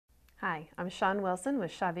Hi, I'm Shawn Wilson with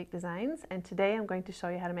Shavik Designs, and today I'm going to show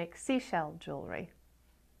you how to make seashell jewelry.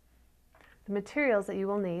 The materials that you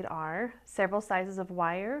will need are several sizes of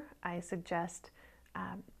wire. I suggest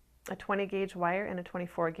a 20 gauge wire and a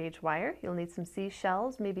 24 gauge wire. You'll need some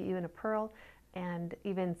seashells, maybe even a pearl, and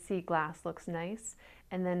even sea glass looks nice.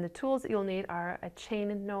 And then the tools that you'll need are a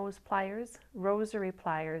chain nose pliers, rosary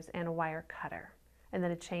pliers, and a wire cutter, and then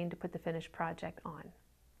a chain to put the finished project on.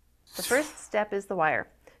 The first step is the wire.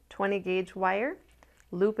 20 gauge wire,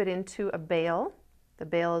 loop it into a bail. The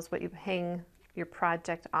bail is what you hang your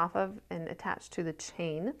project off of and attach to the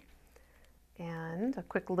chain. And a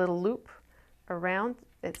quick little loop around,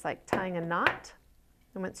 it's like tying a knot.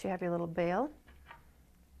 And once you have your little bail,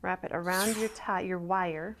 wrap it around your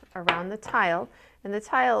wire, around the tile, and the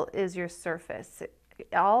tile is your surface.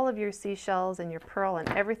 All of your seashells and your pearl and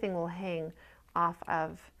everything will hang off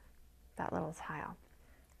of that little tile.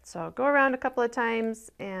 So go around a couple of times,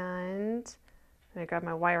 and I grab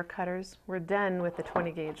my wire cutters. We're done with the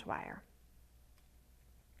 20 gauge wire.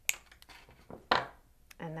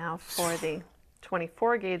 And now for the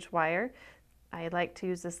 24 gauge wire, I like to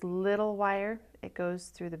use this little wire. It goes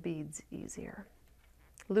through the beads easier.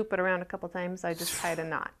 Loop it around a couple times. I just tied a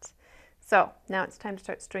knot. So now it's time to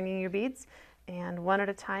start stringing your beads, and one at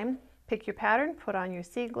a time, pick your pattern, put on your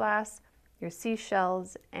sea glass, your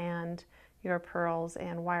seashells, and your pearls,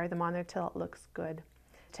 and wire them on there till it looks good.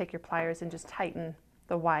 Take your pliers and just tighten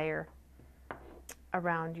the wire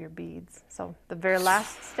around your beads. So the very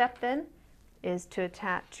last step then is to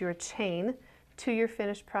attach your chain to your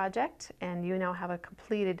finished project, and you now have a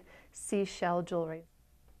completed seashell jewelry.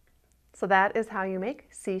 So that is how you make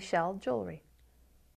seashell jewelry.